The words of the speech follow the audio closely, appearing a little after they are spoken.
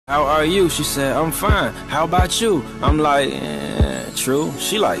How are you? She said, I'm fine. How about you? I'm like, true.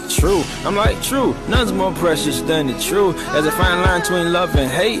 She like, true. I'm like, true. None's more precious than the truth. There's a fine line between love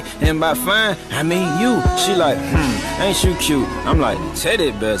and hate. And by fine, I mean you. She like, ain't you cute? I'm like,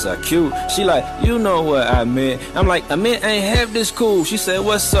 teddy bears are cute. She like, you know what I meant. I'm like, I meant ain't half this cool. She said,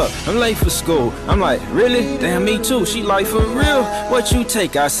 what's up? I'm late for school. I'm like, really? Damn, me too. She like, for real? What you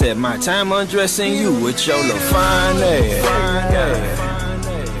take? I said, my time undressing you with your little fine ass.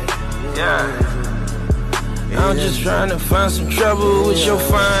 I'm just trying to find some trouble with your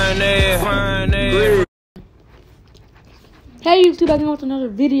fine ass. Hey YouTube, back with another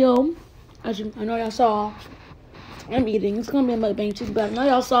video. As you, I know y'all saw, I'm eating. It's gonna be a mukbang too, but I know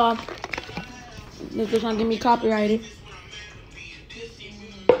y'all saw. They're just trying to get me copyrighted.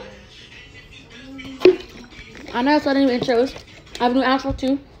 I know I saw the new intros. I have a new outro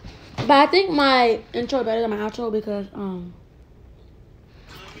too, but I think my intro better than my outro because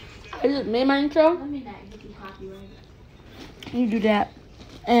I just made my intro. Let me not get you copyrighted. You do that.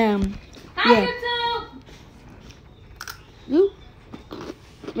 Hi, yeah. YouTube!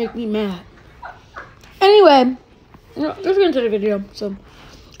 You make me mad. Anyway, let's get into the video. So,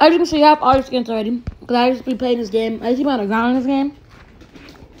 as you can see, I have all the skins already. Because I just be playing this game. I used to be on the ground in this game.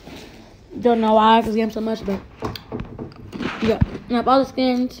 Don't know why I like this game so much, but yeah. I have all the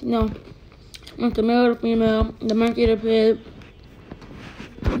skins, you know. Like the male, the female, the monkey, the pig,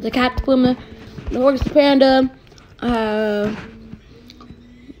 the cat, the puma, the horse, the panda. I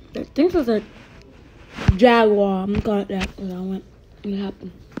think it's a jaguar. I'm gonna call it that because I went. What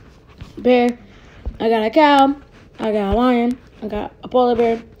happened? Bear. I got a cow. I got a lion. I got a polar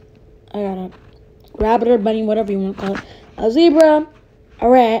bear. I got a rabbit or bunny, whatever you want to call it. A zebra. A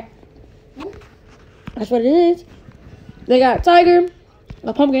rat. That's what it is. They got a tiger,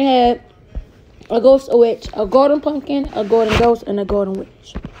 a pumpkin head, a ghost, a witch, a golden pumpkin, a golden ghost, and a golden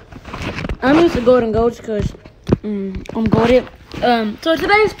witch. I'm used to golden ghost because I'm goated. So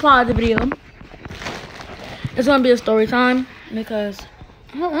today's plot of the video is gonna be a story time because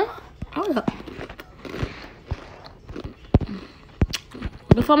hold up.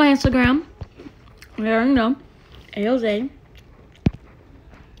 Before my Instagram, you already know, AOZ.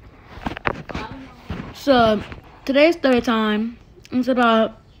 So today's story time is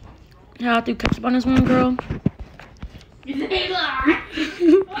about how I threw ketchup on this one girl. You say that?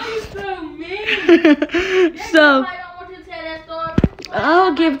 Why are you so mean? So I don't want you to tell that story.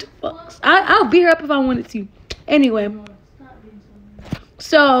 I'll give two fucks. I'll beat her up if I wanted to. Anyway,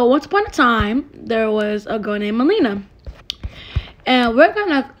 so once upon a time there was a girl named Melina, and we're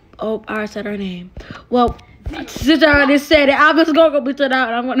gonna. Oh, I already said her name. Well, since I already said it, I'm just gonna go beat it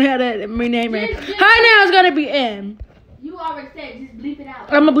out. I'm gonna have to rename her. Her name is gonna be M. You already said, just bleep it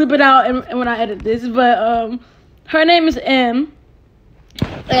out. I'm gonna bleep it out and when I edit this, but her name is M,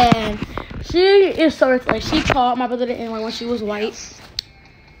 and she is so like she called my brother the N-word when she was white.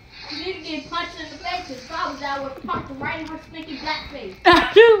 You need to get punched in the face because if I was out with punched right in her stinky black face.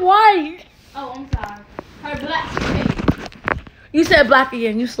 She's white. Oh, I'm sorry. Her black face. You said black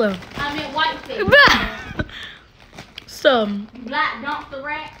again. You slow. I meant white face. So Black dumpster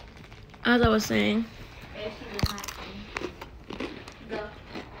rat. as I was saying. Yeah, she was nice. Go.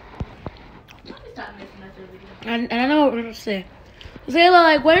 Let me stop messing up your video. And I know what we're gonna say. Zayla,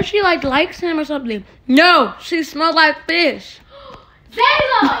 like, what if she like likes him or something? No, she smells like fish.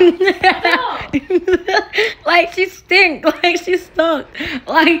 Zayla! Like she stink. Like she stunk.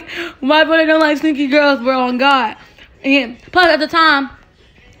 Like my brother don't like stinky girls, bro. On God. And plus at the time,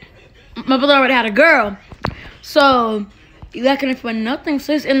 my brother already had a girl, so you lacking it for nothing,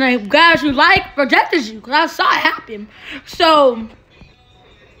 sis. And the guys you like rejected you because I saw it happen. So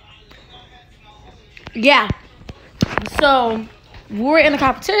yeah. So we were in the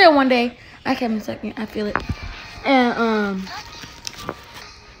cafeteria one day. I can't a second. I feel it. And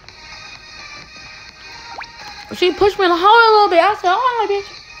she pushed me in the hole a little bit. I said, "Oh, bitch,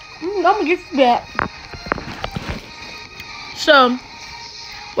 I'm gonna get you back." So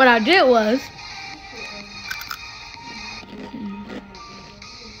what I did was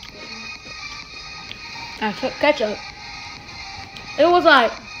I took ketchup. It was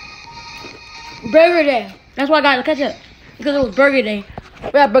like Burger Day. That's why I got the ketchup, because it was Burger Day.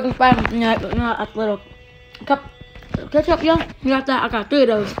 We got burger spice, you know, a little cup of ketchup, yo. You got that? I got 3 of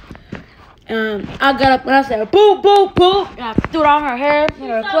those. I got up and I said, boop, boop, boop. And I threw it on her hair, in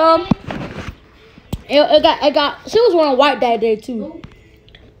her club. It got. She was wearing white that day too.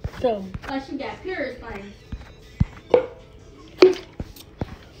 So. Like she got pure spice.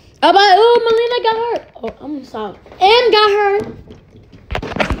 I'm like, oh, Melina got hurt. Oh, I'm sorry. And got hurt.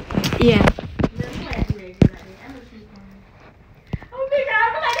 Yeah. Oh my God,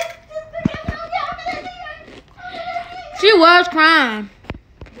 I'm like, She was crying.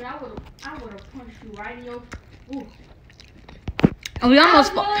 Dude, I would have punched you right in your. Ooh. And we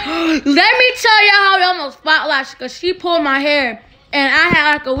almost fought. Let me tell you how we almost fought last, because she pulled my hair. And I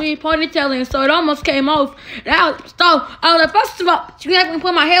had like a weird ponytail in, so it almost came off. And I was like, first of all, she can't even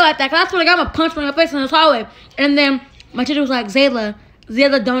put my hair like that, because that's when I got my punch in her face in this hallway. And then my teacher was like, Zayla,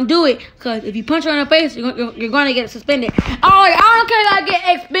 don't do it, because if you punch her in the face, you're going to get suspended. Oh, like, I don't care if I get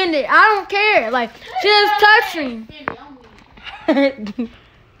expended. I don't care. Like, she just touched me.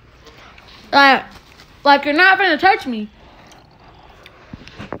 like you're not going to touch me.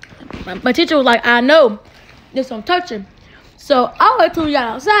 My teacher was like, I know. Just don't touch him. So I went till we got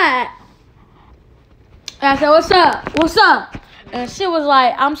outside. And I said, what's up? What's up? And she was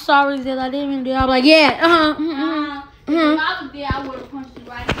like, I'm sorry that I didn't even do it. I was like, yeah, If I was there, I would have punched you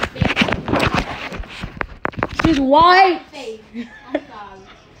right in the face. She's white. I'm sorry.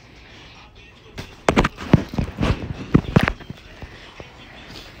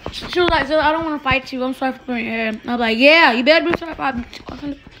 She was like, so I don't want to fight you. I'm sorry for putting your hair. I was like, yeah, you better be sorry for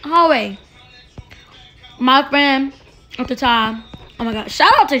in the hallway. My friend at the time, oh my God,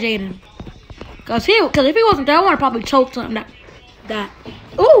 shout out to Jaden. Cause if he wasn't there, I would have probably choked something that.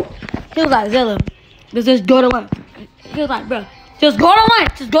 Ooh, he was like, Zilla, just go to lunch. He was like, bro, just go to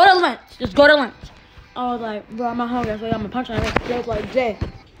lunch. Just go to lunch. Just go to lunch. I was like, bro, I'm not hungry. So I'm gonna punch him. He was like, Jay,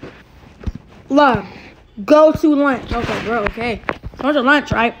 love, go to lunch. I was like, bro, okay. So I went to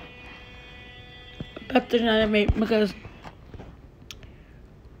lunch, right? Best decision I ever made, because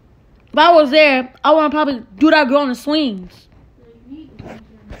if I was there, I want to probably do that girl on the swings.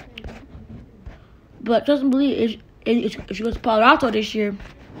 But trust and believe, if she goes to Palo Alto this year,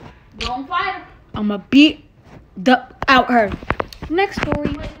 Don't fight her. I'm going to beat out her. Next story.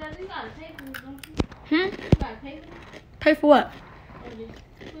 Wait, you gotta pay for this, don't you? Hmm? You gotta pay for this? Pay for what?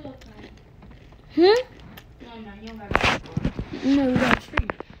 Hmm? No, you don't gotta pay for it. No, we got free.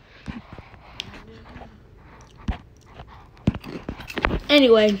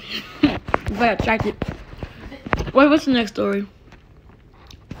 Anyway, I got distracted. Wait, what's the next story?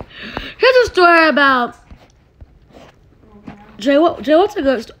 Here's a story about Jay. What's a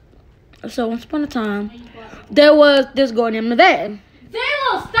good story? So once upon a time, there was this girl named Nevada.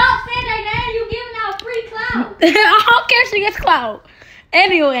 Zayla, stop saying that name. You giving out free clout. I don't care if she gets clout.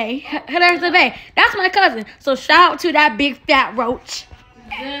 Anyway, her name's Nevada. That's my cousin. So shout out to that big fat roach.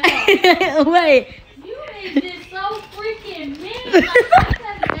 Zayla, Wait. you is just so freaking mean. Like,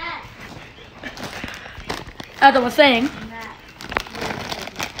 that. As I was saying,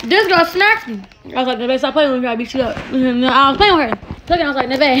 this girl smacked me. I was like, Neve, stop playing with me. I beat you up. I was playing with her. I was like,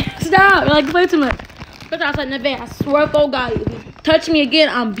 Neve, stop. Like, you play too much. But I was like, Neve, I swear to God, if you touch me again,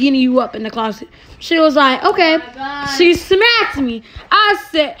 I'm beating you up in the closet. She was like, okay. Oh, She smacked me. I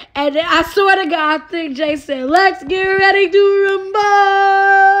said, and then I swear to God, I think Jay said, let's get ready to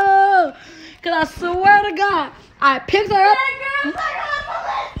rumble. Because I swear to God, I picked her up.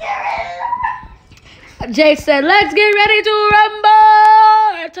 Jay said, let's get ready to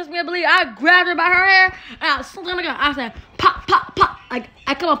rumble. It took me to believe. I grabbed her by her hair and I was on the gun. I said, pop, pop, pop. Like,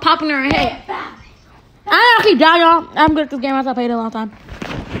 I kept on popping her head. I don't keep down, y'all. I'm good at this game. I played it a long time.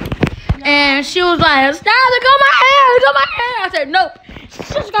 And she was like, stop, look at my hair. Look at my hair. I said, nope.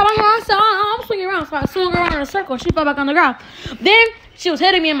 She just got my hair. I said, I'm swinging around. So I swung around in a circle. She fell back on the ground. Then she was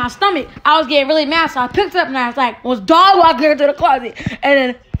hitting me in my stomach. I was getting really mad. So I picked her up and I was like, was dog walking her to the closet. And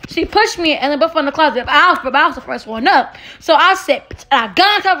then she pushed me and then both in the closet. I was the first one up. So I said, and I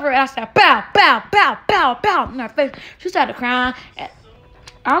got on top of her and I said, bow, bow, bow, bow, bow in her face. She started crying.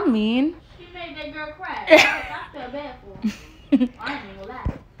 I'm mean. She made that girl cry. I felt bad for her. I ain't even gonna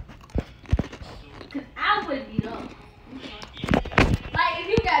lie. Cause I would beat up. Like if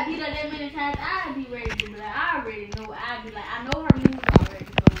you got beat up that many times, I'd be ready to be like, I already know. I'd be like, I know her moves already.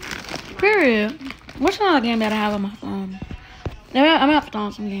 So, Period. What's another game that I have on my phone? I'm gonna have to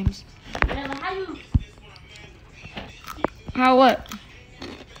download some games. yeah, like how you? How what?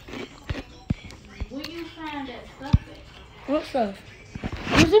 When you find that stuff at? What stuff?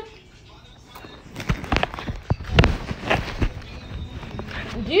 Is it?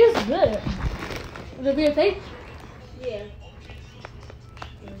 Juice is good. Would it be a taste? Yeah.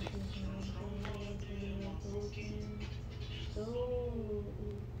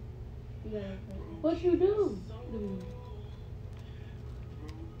 What you do?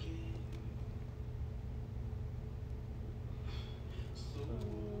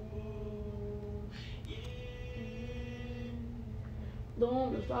 The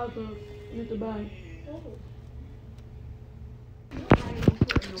one that starts with the bag.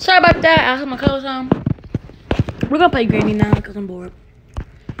 Sorry about that. I have my clothes on. We're gonna play Granny now because I'm bored.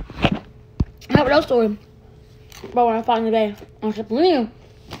 I have another story. But when I fought in the bay on Trampoline,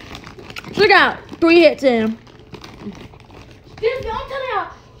 she got 3 hits in. This, I'm telling y'all.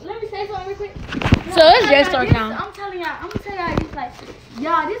 Let me say something real quick. So it's just start now. I'm telling y'all. I'm gonna tell y'all this like,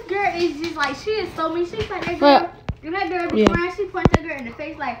 y'all. This girl is just like she is so mean. She's like that girl. If that girl be crying, she punched that girl in the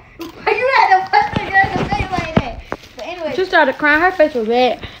face like, you had to punch that girl in the face like that. But anyway, She started crying. Her face was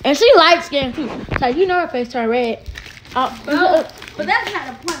red, and she light skinned too. Like you know, her face turned red. no, but that's not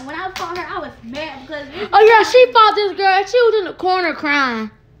the point. When I fought her, I was mad because. Oh yeah, she fought this girl, and she was in the corner crying.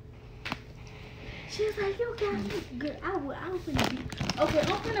 She was like, "You got me good. I was finna be okay.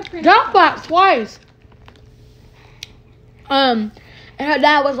 I'm finna print." Y'all fought twice. And her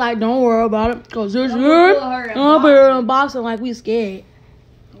dad was like, "Don't worry about it, cause this year I'll be here in boxing like we scared."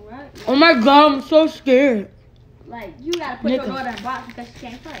 Right. Oh my god, I'm so scared. Like you gotta put your daughter in box because she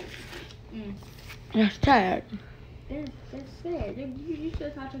can't fight. That's sad. That's sad. You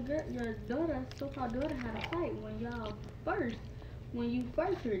should taught your daughter, so-called daughter, how to fight when you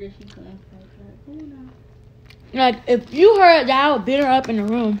first heard that she couldn't fight. Like, who knows? Like if you heard that, I would beat her up in the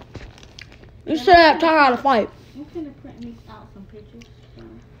room. You should have taught her how to fight. I'm gonna print me out some pictures.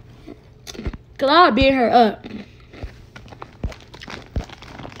 Cause I would beat her up.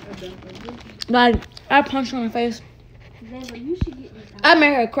 Like I punched her in the face. Xavier, you should get this out. I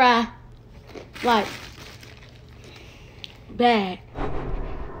made her cry. Like bad.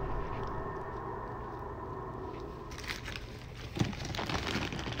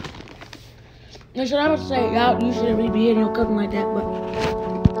 And so I would say, y'all, you shouldn't really be hitting your cousin like that, but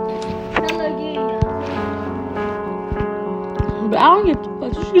I don't give a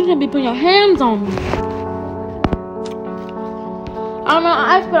fuck. You shouldn't be putting your hands on me. I don't know.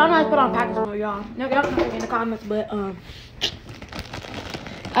 I'm not put on practice mode, y'all. Y'all can put me in the comments, but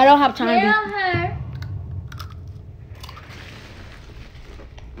I don't have time. Tell her.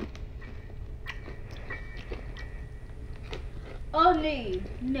 Oh no.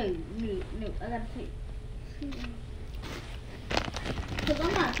 I gotta take. Cause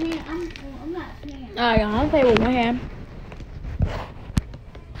I'm not playing. I'm not playing. Alright, y'all. I'm gonna play with one hand.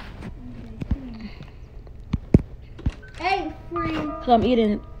 Hey, free. So I'm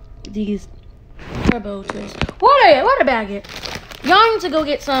eating these turbo twists. What a bag it. Y'all need to go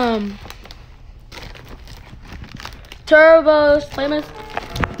get some turbos, flamers.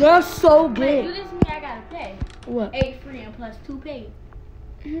 They're so Wait, good. do this to me. I gotta pay. What? 8 free and plus 2 paid.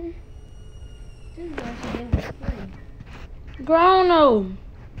 This is what she gave us free. Girl, I don't know.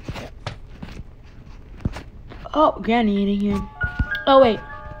 Oh, Granny eating here. Oh wait.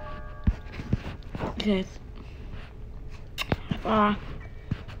 Okay.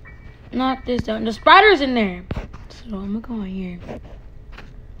 Not this though. The spider's in there. So I'm gonna go in here.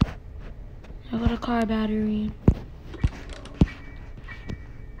 I got a car battery.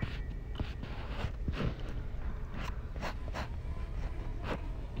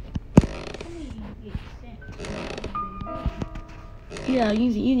 Yeah, you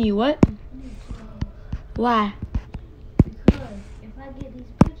need what? Why? Because if I get these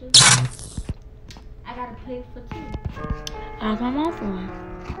pictures, I gotta pay for 2. I'll come on for one.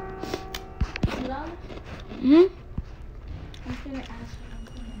 $2? Hmm? I'm gonna ask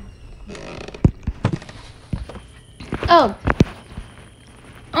her. Oh.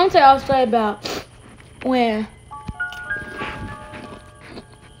 I'm gonna tell you a story about when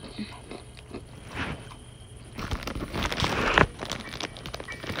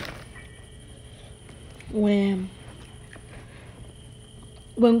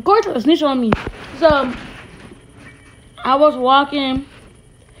Coach was snitching on me. So I was walking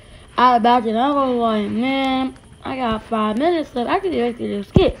out of the bathroom and I was like, man, I got 5 minutes left. I could actually just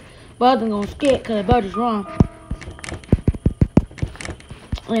skip. But I wasn't gonna skip because the budget's wrong.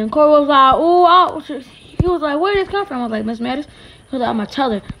 And Corey was like, he was like, where did this come from? I was like, Miss Matters. He was like, I'm gonna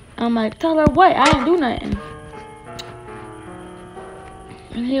tell her. I'm like, tell her what? I didn't do nothing.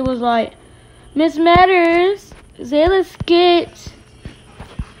 And he was like, Miss Matters, Zayla skit.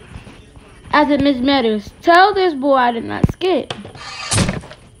 I said, Miss Matters, tell this boy I did not skit.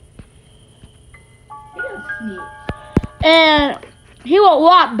 And he would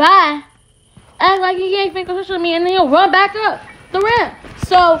walk by, act like he can't think of me, and then he'll run back up the ramp.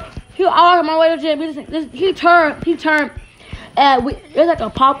 So I walked on my way to the gym. He turned. It's like a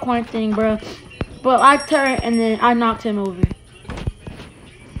popcorn thing, bro. But I turned and then I knocked him over.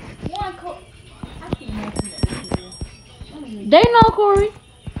 They know Corey.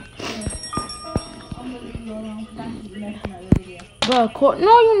 Bro,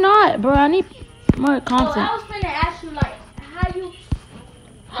 no, you're not, bro. I need more content. I was finna ask you, like, how you...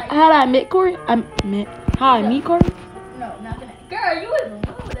 How did I meet Corey? How I meet Corey? No, not gonna... Girl, you was a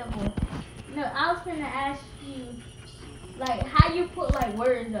little that boy. No, I was finna ask you Like, how you put, like,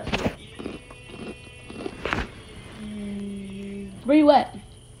 words up here? Where you at?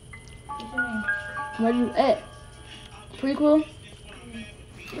 What you mean? Where you at? Prequel?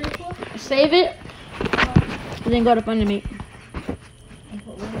 Prequel? Save it. And then go to Find Me. And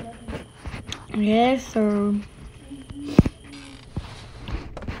put words up here? Yes, sir.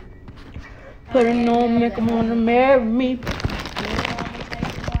 Put it on, make him wanna marry me.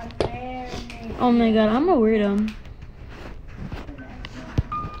 Oh my god, I'm a weirdo.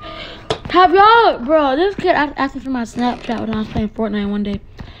 Have y'all, bro, this kid asked me for my Snapchat when I was playing Fortnite one day.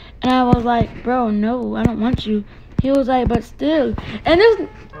 And I was like, bro, no, I don't want you. He was like, but still. And this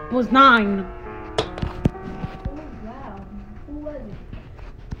was 9. Wow. Who was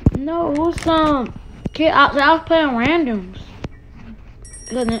it? No, it was some kid. I was playing randoms.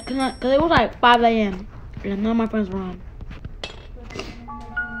 Cause it was like 5 a.m. and none of my friends were on.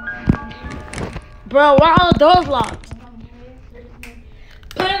 Bro, why are all the doors locked?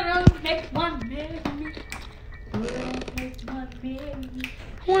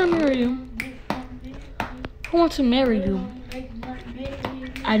 I want to marry you. I want to marry you.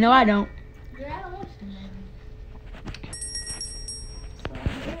 I know I don't.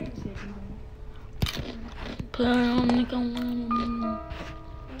 Put on nigga.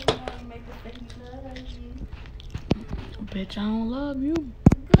 Bitch, I don't love you.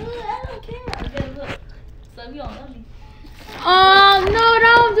 Good, I don't care. Okay, look. So you don't love me. No,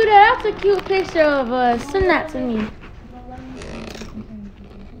 don't do that. That's a cute picture of us. Send that to me.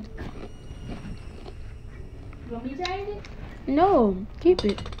 You want me to change it? No, keep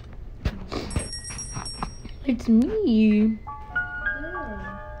it. It's me.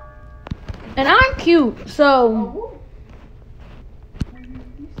 And I'm cute, so.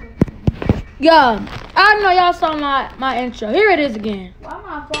 Yeah, I know y'all saw my intro. Here it is again. Why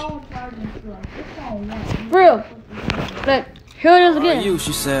my phone charging slow? This phone won't. Real. But here it is How are again. you?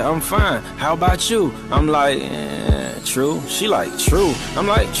 She said, I'm fine. How about you? I'm like, true. She like, true. I'm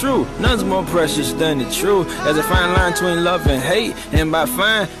like, true. None's more precious than the truth. There's a fine line between love and hate. And by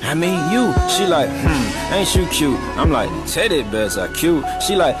fine, I mean you. She like, ain't you cute? I'm like, teddy bears are cute.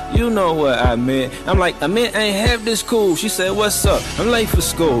 She like, you know what I meant. I'm like, I meant ain't half this cool. She said, what's up? I'm late for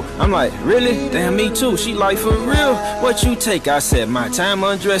school. I'm like, really? Damn, me too. She like, for real? What you take? I said, my time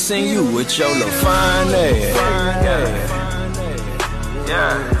undressing you with your little fine ass.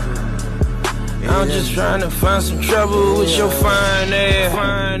 Yeah. I'm just trying to find some trouble with your fine ass.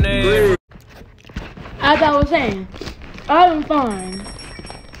 As I was saying, I'm fine.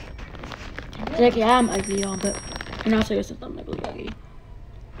 JK, I'm ugly, y'all, but and also your sister, I'm like really ugly.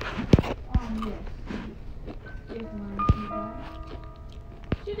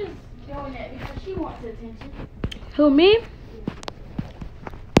 She just doing that because she wants attention. Who, me?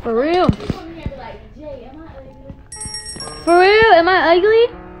 For real? She come here and be like, Jay, am I ugly? For real? Am I ugly?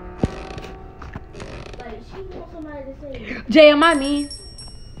 Like, she wants somebody to say, Jay, am I mean?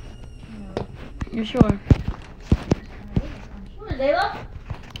 no. You're sure? What, Zayla?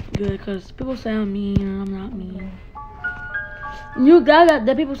 Good, because people say I'm mean and I'm not mean. You got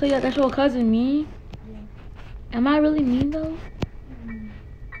that people say that's your cousin mean? Am I really mean though?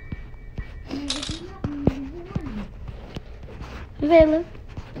 Zayla.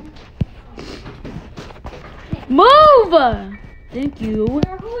 Move! Thank you.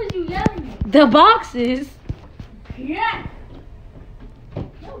 Girl, who is you yelling at? The boxes. Yeah.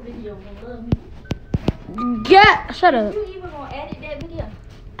 Your video gonna love me. Get. Shut up. You even gonna edit that video?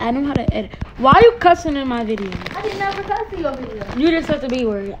 I know how to edit. Why are you cussing in my video? I did never cuss in your video. You just said the B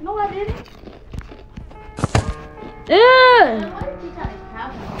word. No, I didn't. Ew. Why did you try to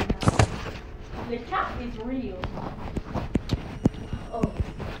count on the count is real. Oh.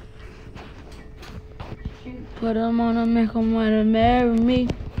 Shoot. Put them on and make them want to marry me.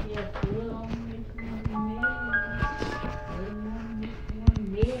 Yeah, put on me, put on me. Put on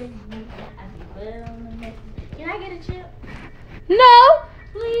me. I said, put on the message. Can I get a chip? No.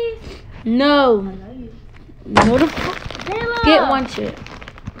 Please? No. I know you. No the fuck. Get one chip.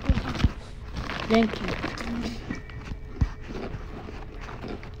 Thank you.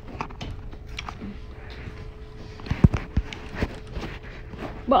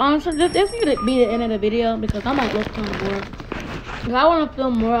 But honestly, this need to be the end of the video because I might look kind of bored. If I want to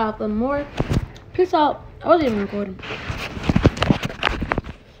film more, I'll film more. Peace out. I wasn't even recording.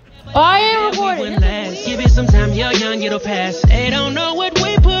 Oh, I ain't recording. Give it some time, you're young, it'll pass. They don't know what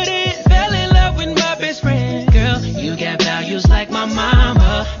we put in. Fell in love with my best friend. Girl, you got values like my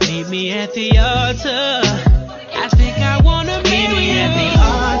mama. Meet me at the altar. I think I wanna meet me at the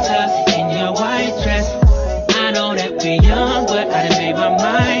altar in your white dress. I know that we're young, but I done made my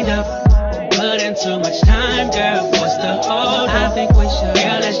mind up. But putting too much time, girl. What's the hold? I think we should.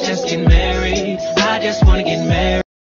 Girl, let's just get married. I just wanna get